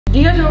Do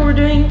you guys know what we're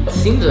doing? It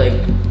seems like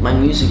my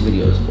music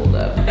video is pulled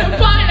up.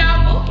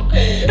 Pineapple!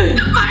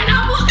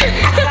 Pineapple!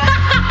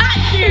 I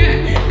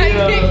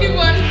can't keep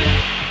watching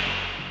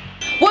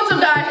this. What's up,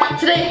 guys?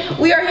 Today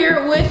we are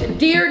here with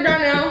Dear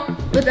Darnell.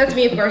 But that's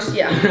me, of course,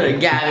 yeah.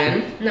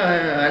 Gavin. No, I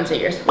didn't say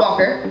yours.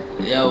 Walker.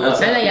 Yo, what's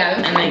up? And then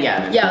Gavin. And then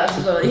Gavin. Yeah,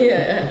 that's what,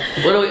 yeah.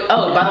 What do we,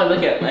 oh, by the way,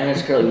 look at my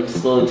hair's curly. I'm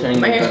slowly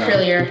turning My hair's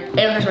curlier. I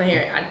don't touch my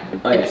hair.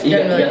 Oh, yeah, you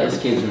got really those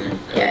kids in there.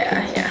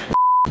 Yeah.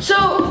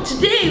 So,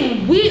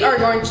 today we are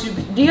going to,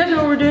 do you guys know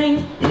what we're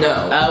doing?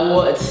 No.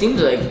 Well, it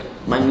seems like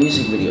my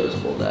music video is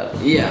pulled up.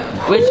 Yeah.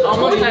 Which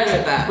almost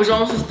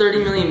has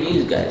 30 million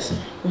views, guys.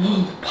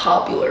 Ooh,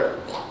 popular.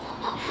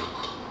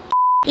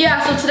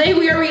 Yeah, so today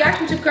we are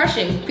reacting to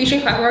Crushin,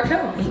 featuring Piper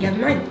Rockelle and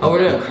Gavin Magnus. Oh, we're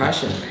doing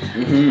Crushin.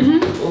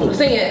 I'm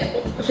singing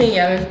it. I'm singing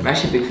Gavin. I'm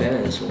actually a big fan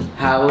of this one.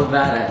 How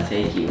about I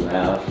take you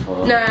out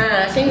for...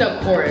 Nah, sing the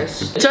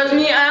chorus. Trust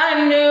me,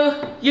 I knew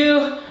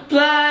you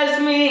plus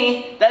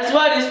me. That's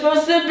what it's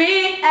supposed to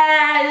be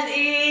as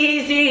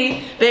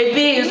easy.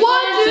 Baby, it's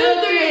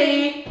 1,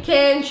 2, 3.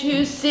 Can't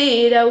you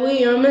see that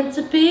we are meant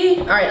to be?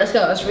 All right, let's go.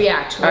 Let's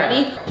react.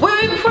 Ready?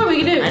 Wait, before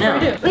we do. I know.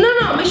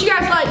 No. Make sure you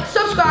guys like,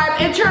 subscribe,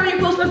 and turn on your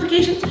post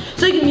notifications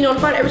so you can be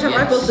notified every time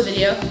I post a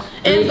video.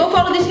 And go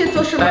follow these kids'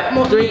 social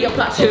media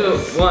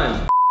platforms. 3, 2,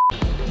 1.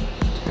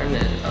 Turn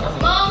it.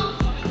 Mom,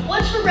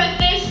 what's for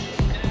breakfast?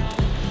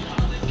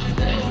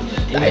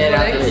 He made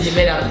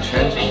out the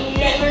trench. I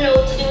never know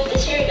what to do with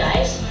this hair,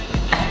 guys.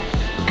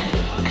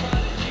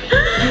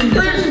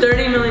 There's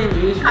 30 million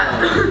views.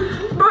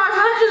 Bro,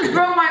 I just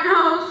broke my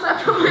nose. I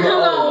broke my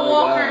nose on a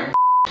walker.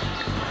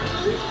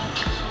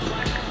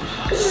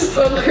 This is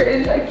so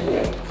crazy. I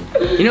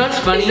can't. You know what's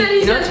funny?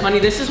 What's funny?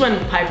 This is when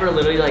Piper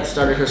literally like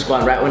started her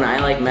squad right when I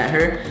like met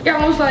her. Yeah,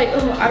 I was like,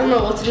 oh, I don't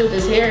know what to do with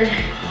this hair.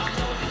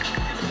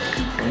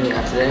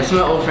 This is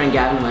my old friend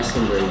Gavin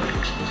Westenberg.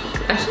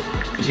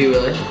 Did you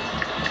really?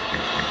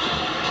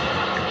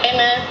 Hey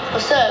man,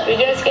 what's up? You're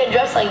gonna get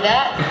dressed like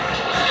that?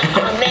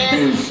 Oh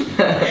man.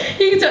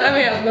 You can tell that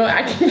man has no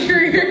acting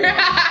career.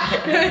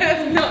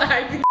 Has no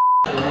acting.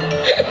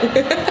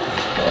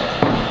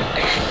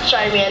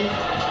 Sorry man,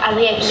 I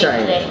think I can make it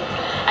today.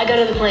 I got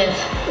other plans.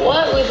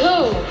 What? With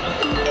who?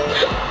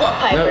 What,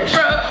 Piper?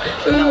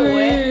 No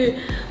way.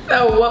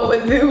 That what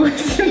with who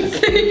was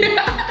insane.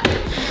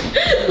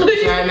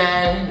 Sorry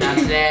man, not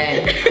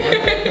today.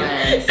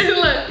 And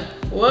look,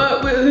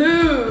 what with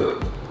who?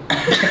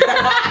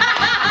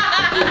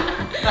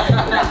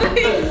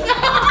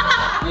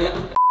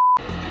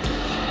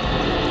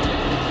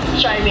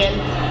 Sorry man,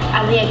 I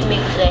think I can make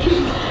it today.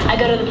 I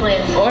got other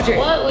plans. Watch it.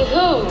 What? With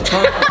who?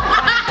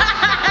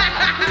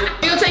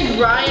 You'll take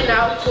Brian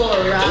out for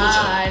a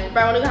ride.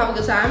 Brian, wanna go have a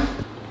good time?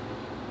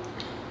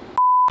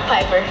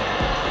 Piper.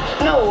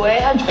 No way,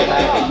 how'd you get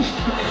that off?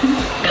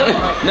 Come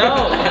on.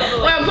 No.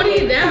 Wait, I'm putting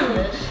it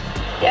down.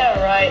 Yeah,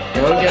 right.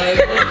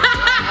 Okay.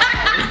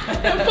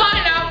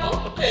 Pineapple.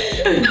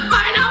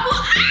 Pineapple.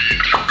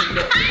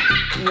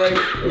 Like,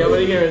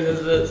 nobody can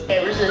resist this.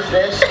 Can't resist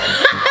this.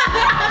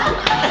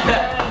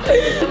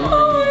 Oh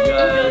my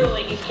God. I really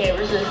like you can't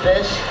resist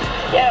this.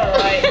 Yeah,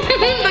 right.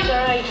 Is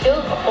that how you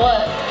feel?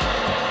 What?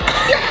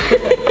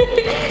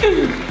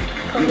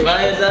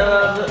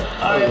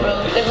 Alright, bro.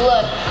 Good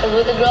luck. Cause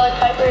with a girl like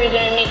Piper, you're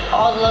gonna need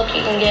all the luck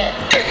you can get.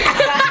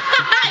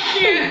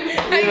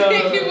 I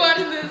can't keep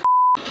watching this.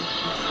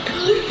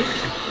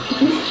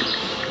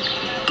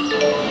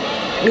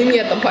 Meet me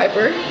at the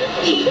Piper.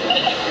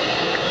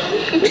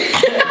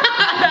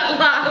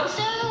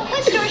 So,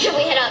 what store should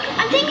we hit up?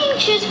 I'm thinking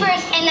shoes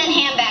first and then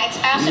handbags.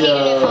 I also need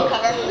a new phone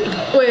cover.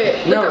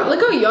 Wait,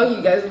 look how young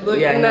you guys look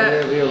in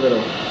that. We're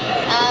little.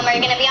 Are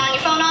you gonna be on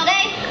your phone all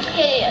day?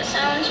 Yeah,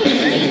 sounds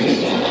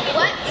great.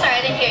 What? Sorry,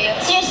 I didn't hear you.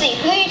 Seriously,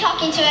 who are you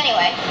talking to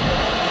anyway?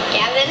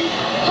 Gavin?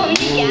 Oh,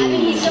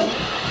 Gavin, he's so...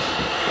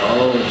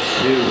 Oh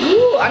shoot.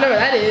 Ooh, I know where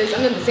that is.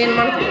 I'm in the Santa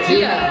Monica.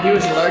 Yeah. He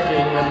was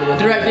lurking.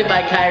 Directed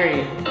by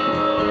Kyrie.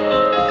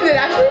 Is it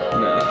actually?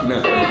 No.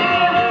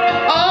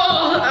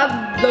 Oh, I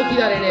low-key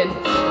thought it did.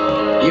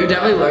 You were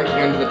definitely lurking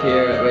under the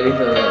pier, waiting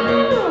for the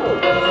minute.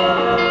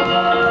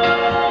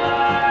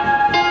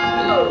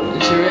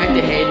 Should we react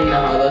to Hayden the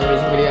Harlow's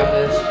music video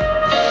after this?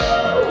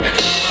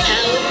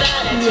 How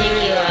about I take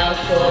you out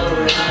for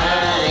a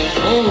ride?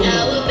 Oh.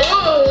 How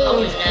about I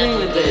was playing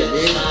with it,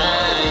 dude.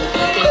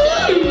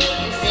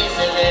 Since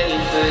the very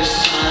first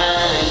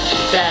time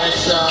that I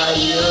saw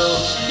you,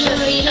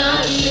 just me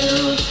on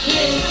you,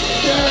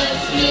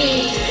 just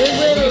me.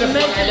 We're gonna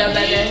find out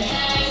that day.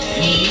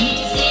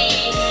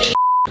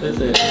 That's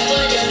it. That's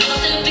what it's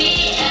supposed to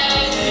be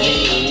as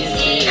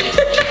easy.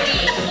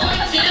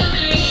 1, 2,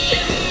 3.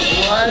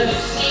 Alright.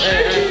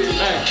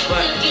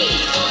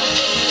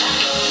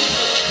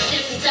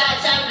 This is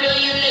time, girl,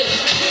 you knew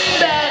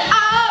That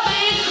I'll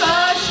be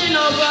crushing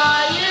on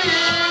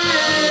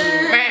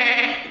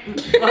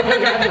I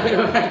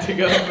have to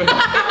go. I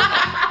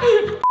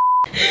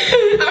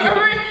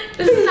remember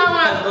this is how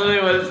That's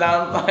literally what it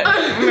sounds like.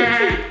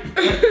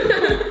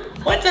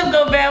 What's up,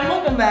 Go Bam?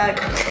 Welcome back.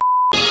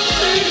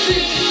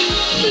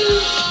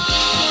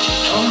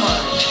 Oh my.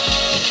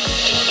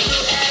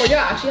 Were y'all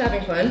actually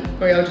having fun?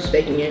 Or y'all just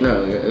faking it?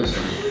 No, it was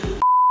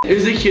fun. It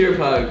was the cuter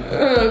pug.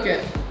 Oh,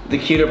 okay. The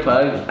cuter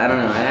pug? I don't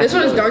know. This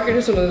one is darker,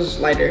 this one is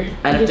lighter.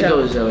 I'd have to go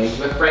with Zoe.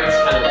 But Frank's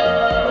kind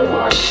of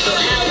hard.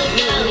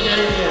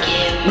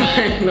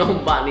 No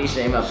body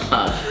shame a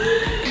pug.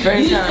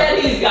 You said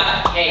he's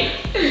got cake.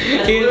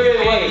 That's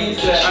literally what you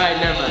said. Alright,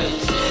 never mind.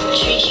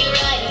 Treat you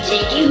right and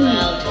take you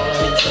out for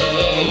a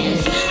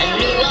dance. I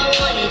knew I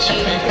wanted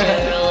you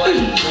after all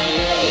these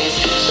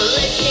years. So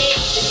let's take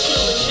this to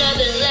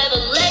another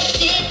level. Let's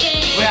get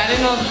dance. Wait, I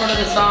didn't know it was part of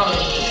the song.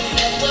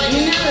 That's what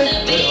it's supposed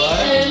to be.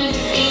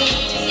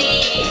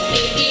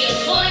 Baby,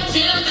 it's 1, 2,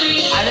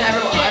 3. I didn't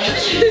ever watch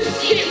it.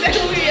 Wait,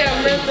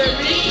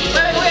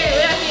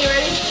 you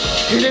ready?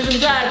 You did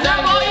some time.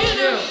 That's all you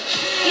do.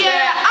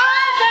 Yeah,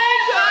 I've been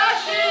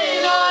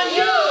crushing on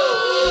you.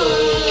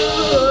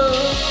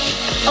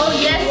 Oh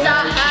yes,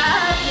 I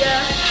have,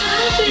 yeah.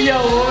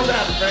 Yo, what was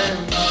that friend?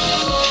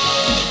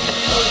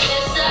 Oh,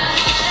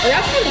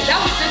 that was sick.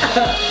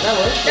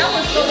 That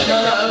was so sick.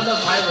 No, it was the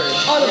Piper.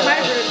 Oh, the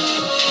Piper.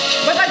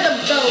 But like the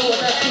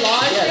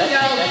collage thing,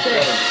 that was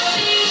sick.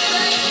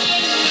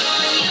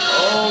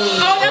 Oh,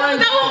 that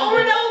was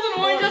orange.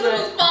 That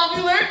was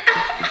popular.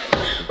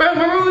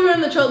 Remember we were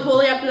in the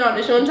Chipotle after an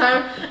audition one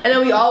time, and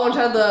then we all went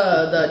to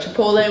the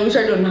Chipotle and we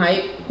started doing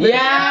hype.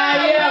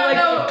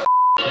 Yeah,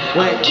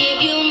 like. Give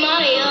you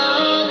my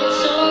all and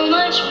so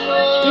much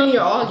more. Give me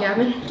your all,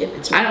 Gavin. Give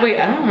it to me. Wait,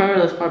 I don't remember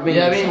this part being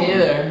Yeah, in the me song.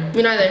 neither.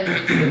 Me neither.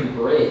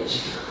 Bridge.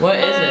 What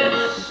is it?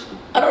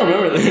 I don't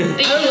remember this. I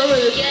don't remember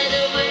this.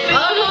 I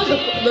don't know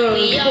the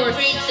We are chorus.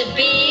 free to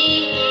be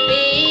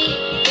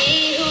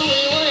who we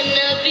wanna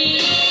be.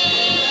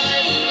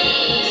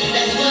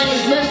 That's what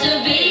it's supposed to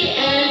be.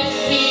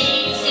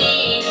 SBC,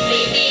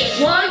 baby, it's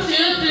 1, 2, 3.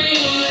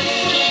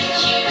 Can't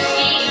you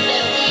see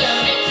that we are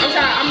meant to I'm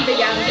sorry, I'm a big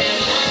Gavin fan.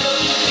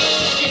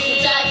 This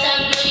entire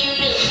time, girl, you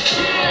knew.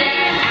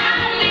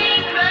 I've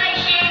been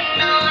crushing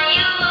on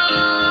you.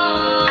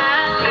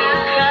 I've been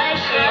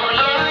crushing on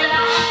you.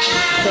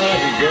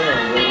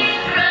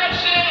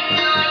 Crushing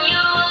on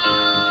you.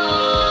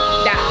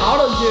 That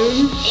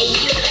auto-tune.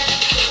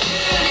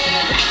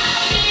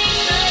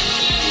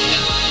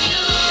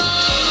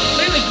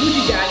 Look at the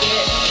Gucci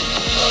jacket.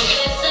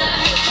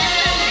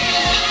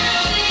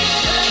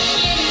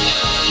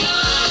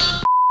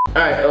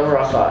 Alright,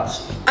 overall thoughts.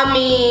 I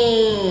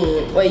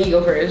mean, wait, you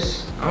go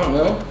first. I don't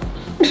know.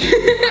 I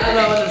don't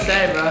know what to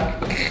say,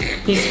 bro.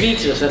 He's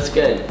speechless, that's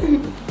good.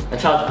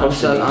 That's how I'm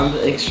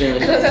extremely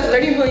Because that's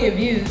 30 million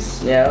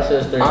views. Yeah, also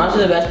it's 30.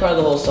 Honestly, the best part of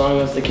the whole song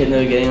was the kid in the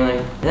beginning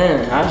like,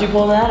 man, how'd you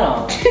pull that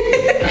off?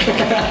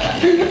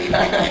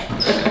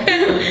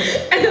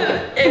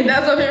 And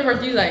that's my favorite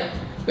part, you like,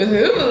 with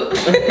who?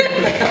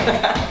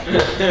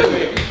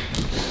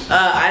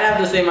 I'd have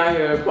to say my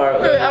favorite part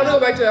was Wait, I'll go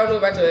back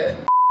to it.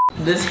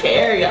 this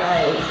hair,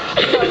 guys.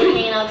 We're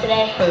hanging out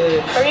today.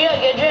 Hurry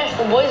up, get dressed.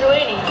 The boys are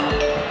waiting.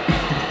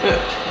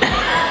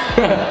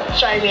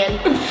 Sorry, man.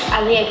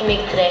 I think I can make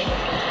it today.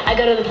 I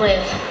got other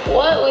plans.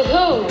 What? With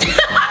who?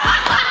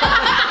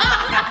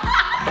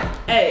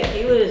 Hey,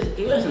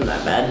 he wasn't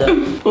that bad though.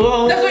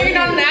 Whoa. That's why you're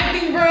not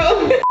acting,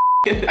 bro.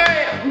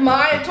 Alright,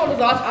 my total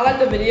thoughts. I like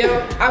the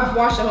video. I've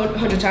watched it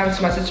 100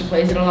 times. My sister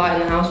plays it a lot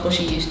in the house. Well,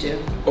 she used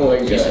to. Oh my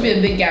god. She used to be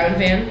a big Gavin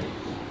fan.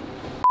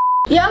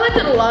 Yeah, I liked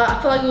it a lot. I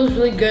feel like it was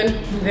really good.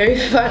 Very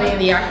funny.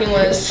 The acting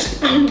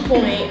was on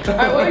point.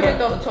 Alright, what were your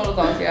total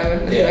thoughts,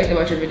 Gavin? What you liked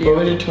about your video? What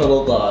were your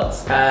total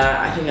thoughts?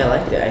 I think I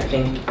liked it. I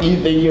think. You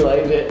think you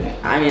liked it?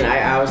 I mean,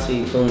 I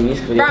obviously filmed the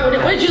music video.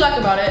 Brian, what did you like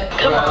about it?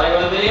 Come on. Like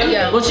the video?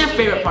 Yeah. What's your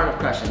favorite part of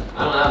Crushin?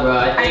 I don't know, bro.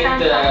 I think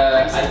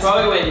that I'd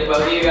probably when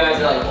both of you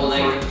guys are like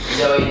holding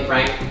Zoe and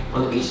Frank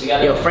on the beach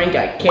together. Yo, Frank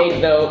got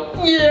cake though.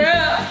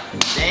 Yeah.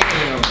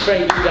 Damn.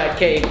 Frank, you got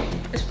cake.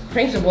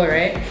 Frank's a boy,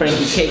 right?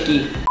 Frankie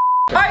cakey.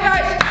 Alright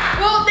guys,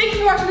 well thank you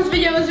for watching this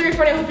video. It was very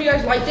funny. I hope you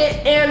guys liked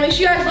it. And make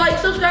sure you guys like,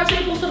 subscribe,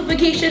 turn on post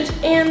notifications,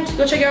 and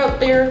go check out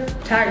their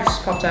tags,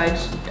 pop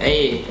tags.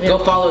 Hey, go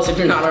follow us if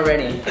you're not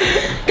already.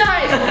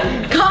 Guys,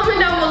 comment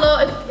down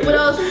below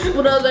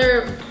what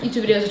other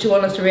YouTube videos that you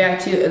want us to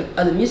react to, and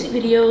other music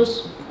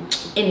videos,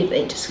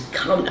 anything, just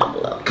comment down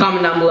below.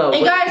 Comment down below.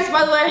 And guys,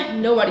 by the way,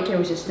 nobody can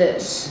resist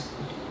this.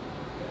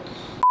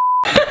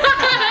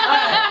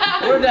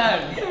 We're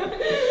done.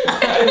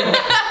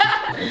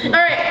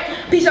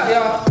 Alright, peace out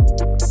y'all.